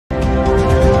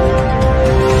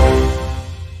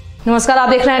नमस्कार, आप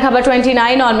देख रहे हैं खबर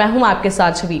 29 और मैं हूं आपके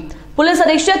साथ छवि। पुलिस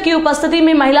अधीक्षक की उपस्थिति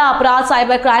में महिला अपराध,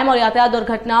 साइबर क्राइम और यातायात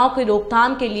दुर्घटनाओं की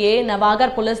रोकथाम के लिए नवागर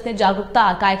पुलिस ने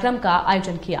जागरूकता कार्यक्रम का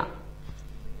आयोजन किया।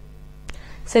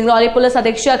 सिंगरौली पुलिस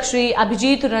अधीक्षक श्री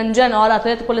अभिजीत रंजन और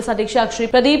अतिरिक्त पुलिस अधीक्षक श्री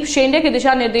प्रदीप शेंडे के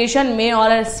दिशा निर्देशन में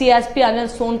और सीएसपी अनिल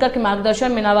सोनकर के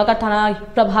मार्गदर्शन में नवागर थाना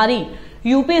प्रभारी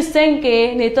यूपी सिंह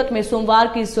के नेतृत्व में सोमवार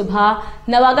की सुबह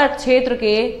नवागर क्षेत्र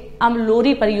के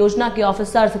अमलोरी परियोजना के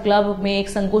ऑफिसर्स क्लब में एक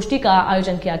संगोष्ठी का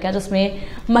आयोजन किया गया, जिसमें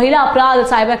महिला अपराध,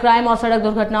 साइबर क्राइम और सड़क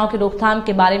दुर्घटनाओं की रोकथाम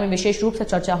के बारे में विशेष रूप से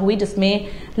चर्चा हुई, जिसमें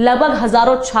लगभग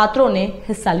हजारों छात्रों ने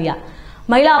हिस्सा लिया।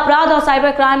 महिला अपराध और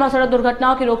साइबर क्राइम और सड़क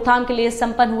दुर्घटनाओं की रोकथाम के लिए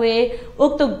संपन्न हुए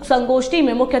उक्त संगोष्ठी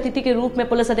में मुख्य अतिथि के रूप में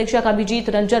पुलिस अधीक्षक अभिजीत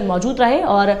रंजन मौजूद रहे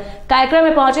और कार्यक्रम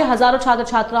में पहुंचे हजारों छात्र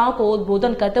छात्राओं को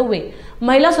उद्बोधन करते हुए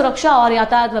महिला सुरक्षा और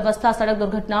यातायात व्यवस्था, सड़क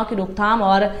दुर्घटनाओं की रोकथाम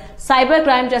और साइबर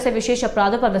क्राइम जैसे विशेष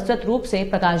अपराधों पर विस्तृत रूप से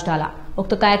प्रकाश डाला।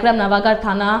 उक्त कार्यक्रम नवागर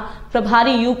थाना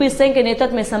प्रभारी यूपी सिंह के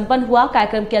नेतृत्व में संपन्न हुआ।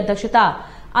 कार्यक्रम की अध्यक्षता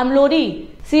अमलोरी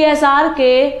सीएसआर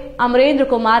के अमरेंद्र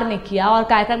कुमार ने किया और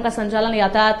कार्यक्रम का संचालन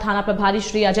यातायात थाना प्रभारी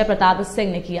श्री अजय प्रताप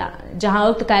सिंह ने किया, जहां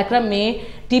उक्त कार्यक्रम में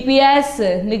डीपीएस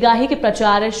निगाही के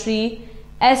प्राचार्य श्री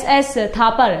एसएस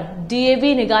थापर,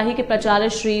 डीएवी निगाही के प्राचार्य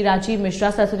श्री राजीव मिश्रा,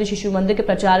 सरस्वती शिशु मंदिर के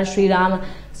प्राचार्य श्री राम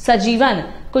सजीवन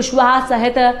कुशवाहा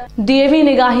सहित डीएवी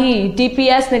निगाही,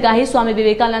 डीपीएस निगाही, स्वामी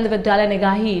विवेकानंद विद्यालय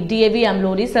निगाही, डीएवी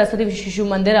अमलोरी, सरस्वती शिशु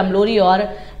मंदिर अमलोरी और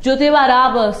ज्योतिबा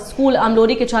राव स्कूल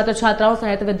अमलोरी के छात्र छात्राओं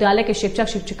सहित विद्यालय के शिक्षक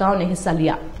शिक्षिकाओं ने हिस्सा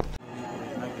लिया। तो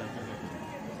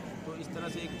इस तरह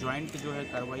से एक ज्वाइंट जो है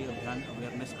कार्रवाई अभियान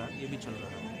अवेयरनेस का ये भी चल रहा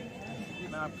है।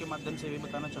 मैं आपके माध्यम से ये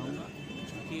बताना चाहूँगा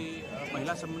कि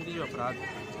महिला संबंधी जो अपराध है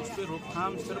उस पर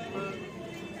रोकथाम सिर्फ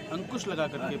अंकुश लगा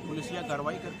करके पुलिस या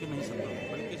कार्रवाई करके नहीं संभव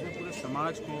है, बल्कि इसमें पूरे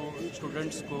समाज को,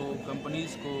 स्टूडेंट्स को,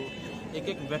 कंपनीज को, एक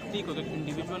एक व्यक्ति को, एक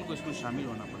इंडिविजुअल को इसमें शामिल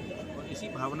होना पड़ेगा। और इसी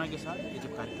भावना के साथ ये जो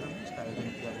कार्यक्रम है इसका आयोजन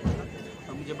किया गया था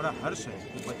और मुझे बड़ा हर्ष है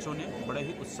कि बच्चों ने बड़े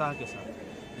ही उत्साह के साथ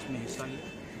इसमें हिस्सा लिया।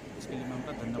 इसके लिए मैं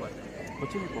उनका धन्यवाद करता हूँ।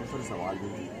 बच्चों ने बहुत सारे सवाल भी,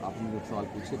 आपने जो सवाल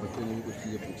पूछे, बच्चों ने भी कुछ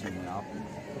चीज़ें पूछी हैं। आप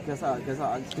तो कैसा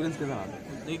एक्सपीरियंस कैसा रहा?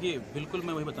 देखिए, बिल्कुल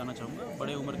मैं वही बताना चाहूँगा,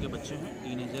 बड़े उम्र के बच्चे हैं,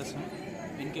 टीनेजर्स हैं,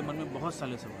 इनके मन में बहुत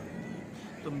सारे सवाल होते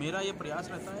हैं। तो मेरा ये प्रयास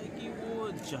रहता है कि वो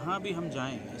जहाँ भी हम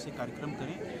जाएं, ऐसे कार्यक्रम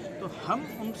करें, तो हम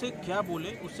उनसे क्या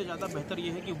बोलें, उससे ज़्यादा बेहतर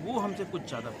ये है कि वो हमसे कुछ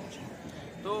ज़्यादा पूछें।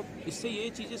 तो इससे ये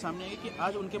चीज़ें सामने आई कि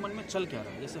आज उनके मन में चल क्या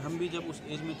रहा है। जैसे हम भी जब उस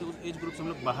एज में थे, उस एज ग्रुप से हम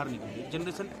लोग बाहर निकले,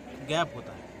 जनरेशन गैप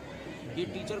होता है। ये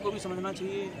टीचर को भी समझना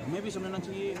चाहिए, हमें भी समझना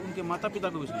चाहिए, उनके माता पिता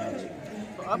को भी समझना चाहिए।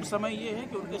 तो अब समय ये है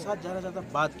कि उनके साथ ज़्यादा से ज़्यादा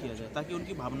बात किया जाए, ताकि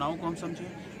उनकी भावनाओं को हम समझें,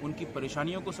 उनकी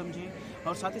परेशानियों को समझें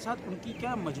और साथ ही साथ उनकी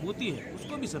क्या मजबूती है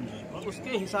उसको भी समझें और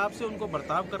उसके हिसाब से उनको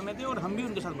बर्ताव करने दें और हम भी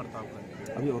उनके साथ बर्ताव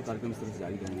करें। अभी और कार्यक्रम इस तरह से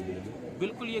जारी रहेंगे?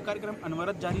 बिल्कुल, ये कार्यक्रम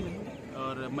अनवरत जारी रहेंगे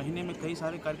और महीने में कई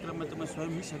सारे कार्यक्रम में तो मैं स्वयं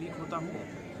ही शरीक होता हूँ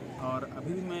और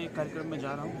अभी भी मैं एक कार्यक्रम में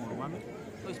जा रहा हूँ मोरवा में।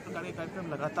 तो इस प्रकार के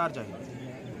कार्यक्रम लगातार जारी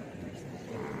रहेंगे।